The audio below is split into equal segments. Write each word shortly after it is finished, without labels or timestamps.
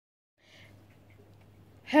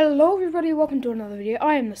Hello everybody, welcome to another video.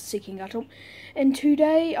 I am the Seeking Atom, and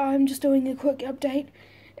today I'm just doing a quick update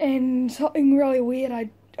and something really weird. I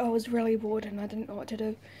was really bored and I didn't know what to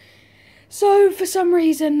do. So for some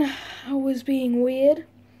reason I was being weird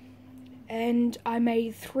and I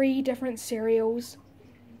made 3 different cereals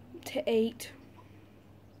to eat.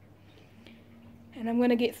 And I'm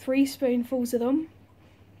gonna get 3 spoonfuls of them.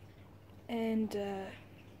 And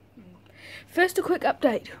first a quick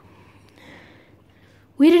update.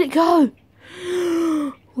 Where did it go?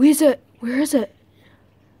 Where's it? Where is it?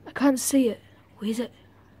 I can't see it. Where's it?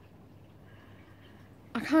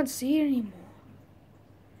 I can't see it anymore.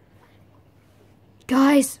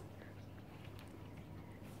 Guys,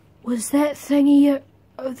 was that thingy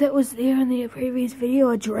that was there in the previous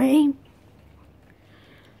video a dream?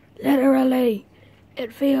 Literally,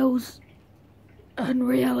 it feels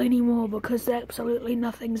unreal anymore because absolutely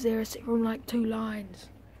nothing's there except from like 2 lines.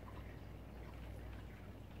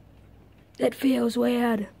 It feels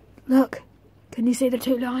weird. Look, can you see the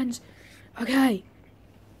 2 lines? Okay.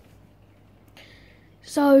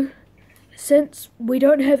 So, since we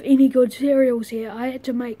don't have any good cereals here, I had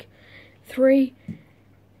to make 3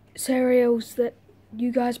 cereals that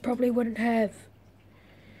you guys probably wouldn't have.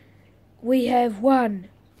 We have 1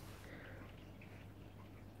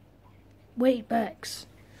 Wheat Bix.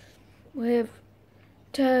 We have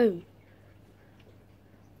 2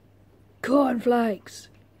 cornflakes.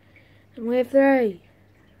 And we have 3.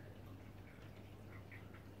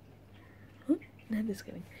 No, just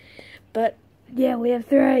kidding. But, yeah, we have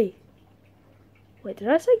 3. Wait, did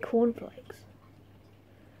I say cornflakes?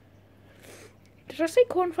 Did I say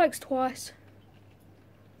cornflakes twice?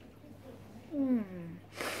 Hmm.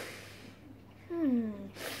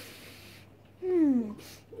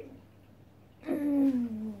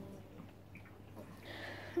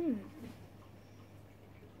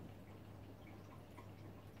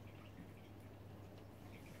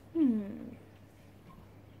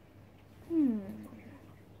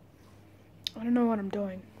 I don't know what I'm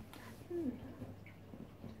doing.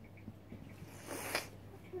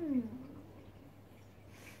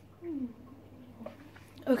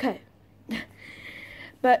 Okay.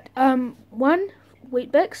 But, 1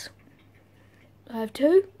 Wheat Bix. I have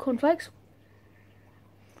 2 cornflakes.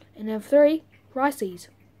 And I have 3 Riceys.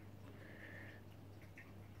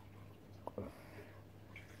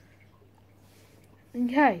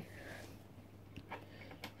 Okay.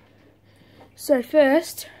 So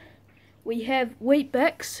first, we have Wheat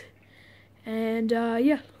Bix, and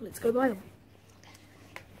yeah, let's go buy them.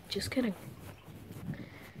 Just kidding.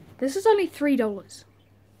 This is only $3.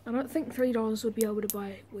 I don't think $3 would be able to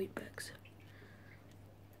buy Wheat Bix.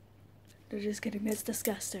 No, just kidding, that's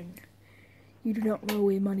disgusting. You do not know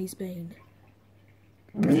where money's been.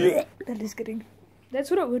 That is kidding.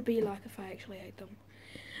 That's what it would be like if I actually ate them.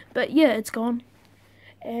 But yeah, it's gone.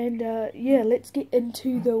 And yeah, let's get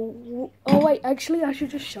into the... Oh wait, actually I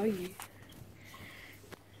should just show you.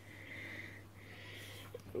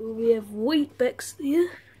 We have Wheat Bix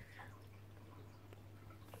there.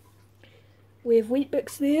 We have Wheat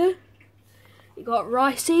Bix there. You got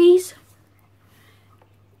Riceys.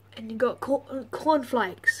 And you got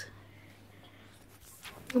cornflakes.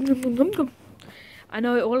 I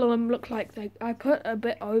know all of them look like I put a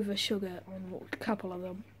bit over sugar on a couple of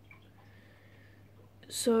them.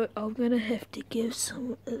 So I'm gonna have to give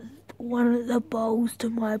one of the bowls to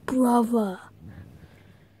my brother.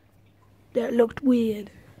 That looked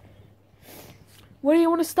weird. What do you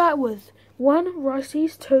want to start with? 1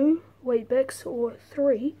 Riceys, 2 Wheat Bix, or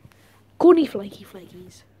 3 Corny Flaky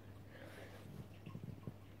Flakies?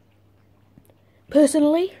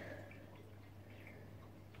 Personally,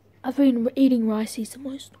 I've been eating Riceys the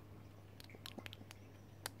most.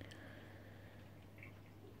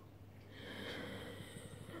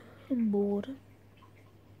 I'm bored.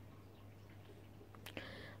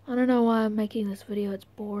 I don't know why I'm making this video, it's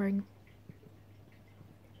boring.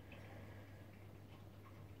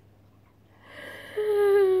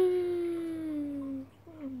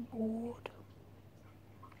 I'm bored.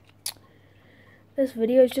 This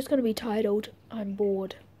video is just going to be titled, I'm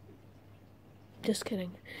bored. Just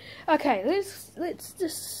kidding. Okay, let's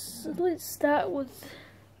start with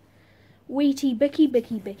Wheaty Bicky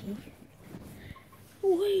Bicky Bicky.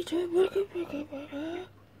 Wheaty Bicky Bicky Bicky.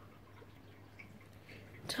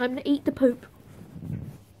 Time to eat the poop.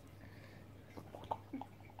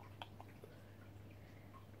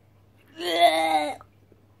 Okay,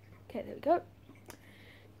 there we go.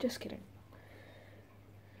 Just kidding.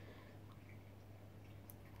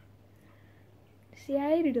 See,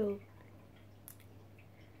 I ate it all.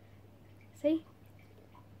 See?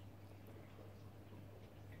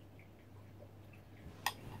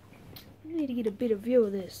 need to get a better view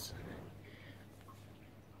of this.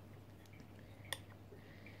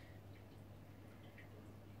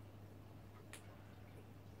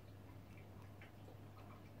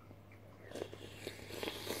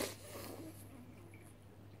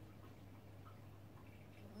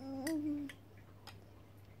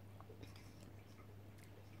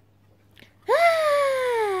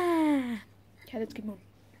 Okay, let's keep on.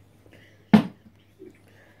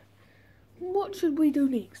 What should we do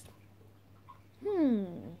next?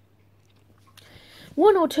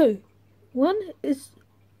 One or two? One is...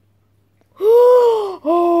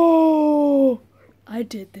 Oh! I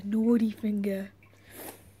did the naughty finger.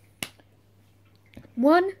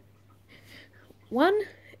 One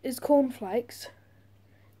is cornflakes.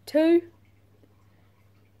 Two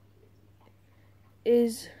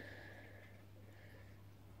is...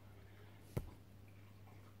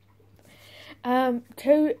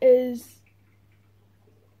 two is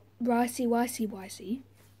ricey.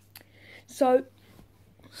 So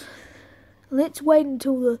let's wait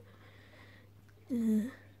until the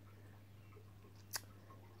did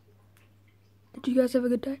you guys have a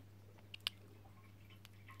good day?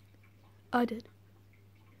 I did.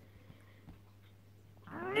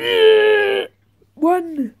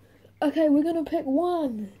 One. Okay, we're gonna pick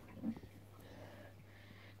one.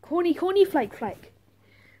 Corny flake.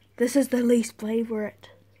 This is the least favorite.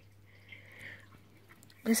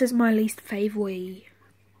 This is my least favorite.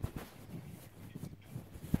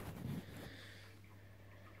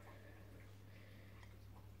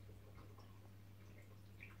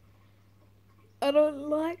 I don't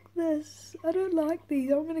like this. I don't like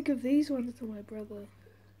these. I'm gonna give these ones to my brother.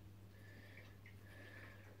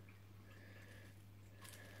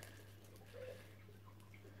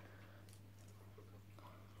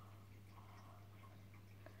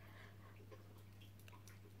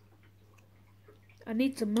 I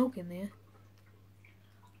need some milk in there.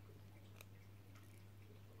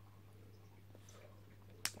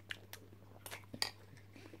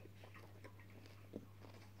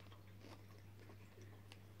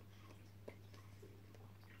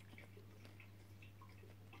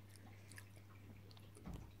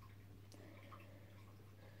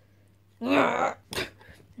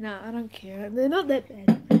 No, I don't care. They're not that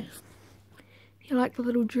bad. You like the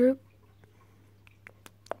little drip?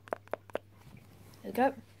 There we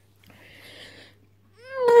go.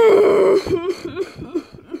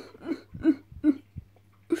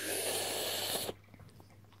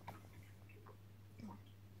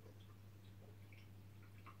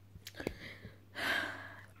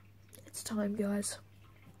 It's time, guys.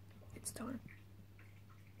 It's time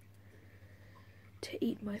to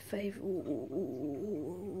eat my favorite.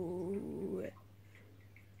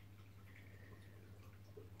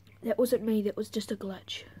 That wasn't me, that was just a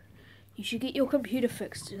glitch. You should get your computer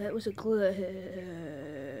fixed. That was a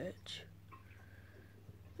glitch.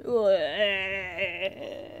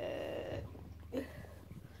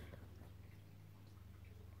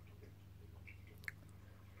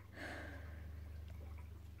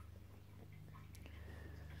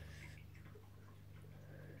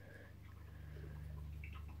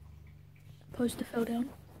 Poster fell down.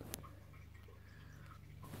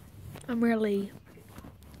 I'm really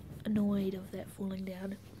annoyed of that falling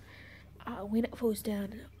down. When it falls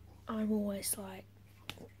down, I'm always like,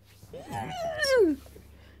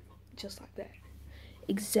 just like that,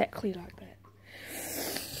 exactly like that.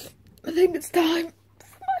 I think it's time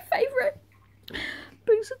for my favourite.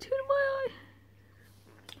 Brings a tear to my eye.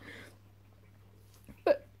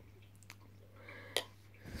 But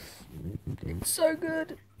it's so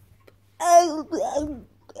good.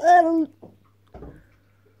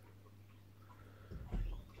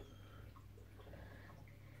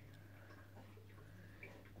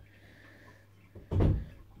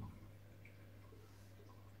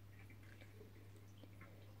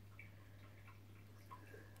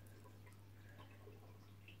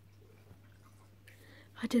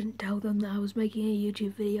 I didn't tell them that I was making a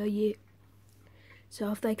YouTube video yet.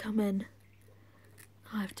 So if they come in,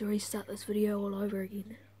 I have to restart this video all over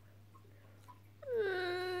again.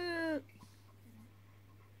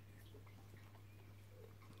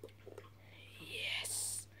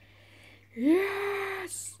 Yes!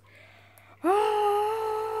 Yes!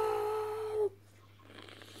 Oh!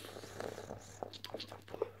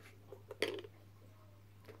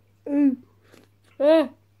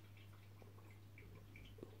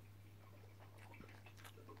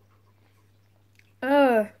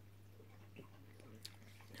 Ah!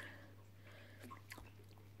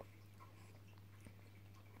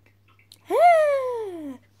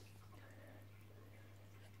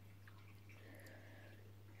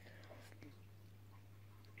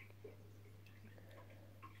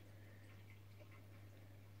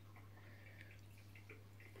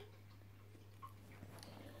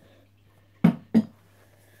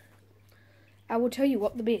 I will tell you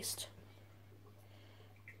what the best.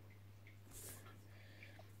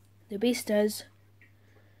 The best is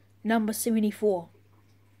number 74.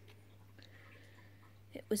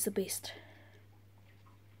 It was the best.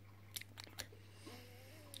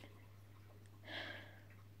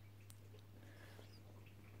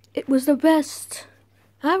 It was the best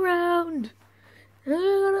around.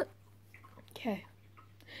 Okay.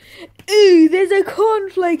 Ooh, there's a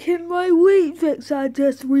cornflake in my wheat fix, I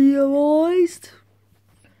just realised.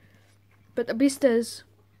 But the best is,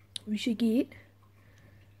 we should get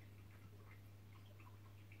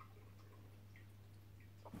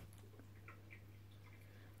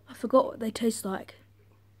I forgot what they taste like.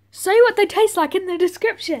 Say what they taste like in the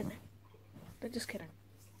description. But just kidding.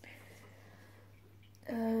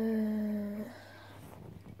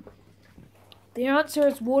 The answer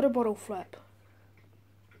is water bottle flip.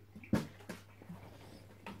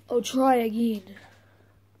 I'll try again.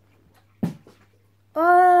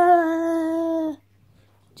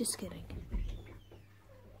 Just kidding.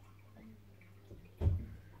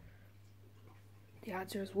 The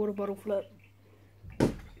answer is water bottle flip.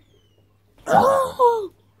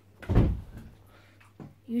 Oh!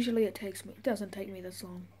 Usually it doesn't take me this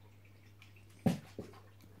long.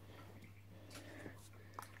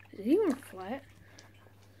 Is it even flat?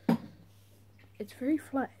 It's very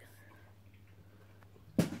flat.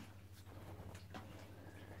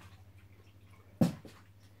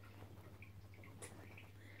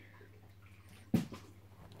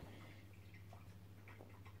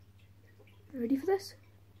 Ready for this?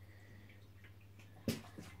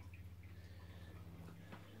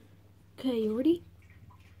 Okay, you ready?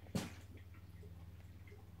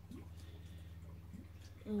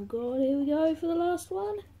 Oh god, here we go for the last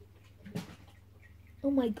one.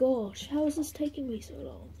 Oh my gosh, how is this taking me so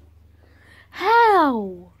long?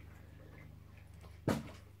 How?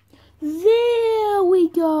 There we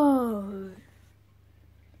go.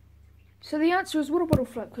 So the answer is water bottle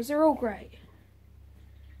flip because they're all great.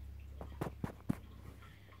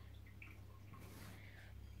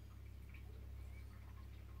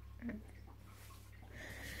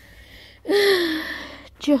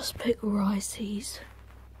 Just pick Riceys.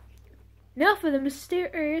 Now for the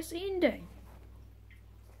mysterious ending.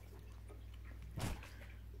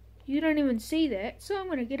 You don't even see that, so I'm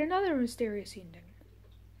going to get another mysterious ending.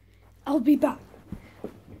 I'll be back.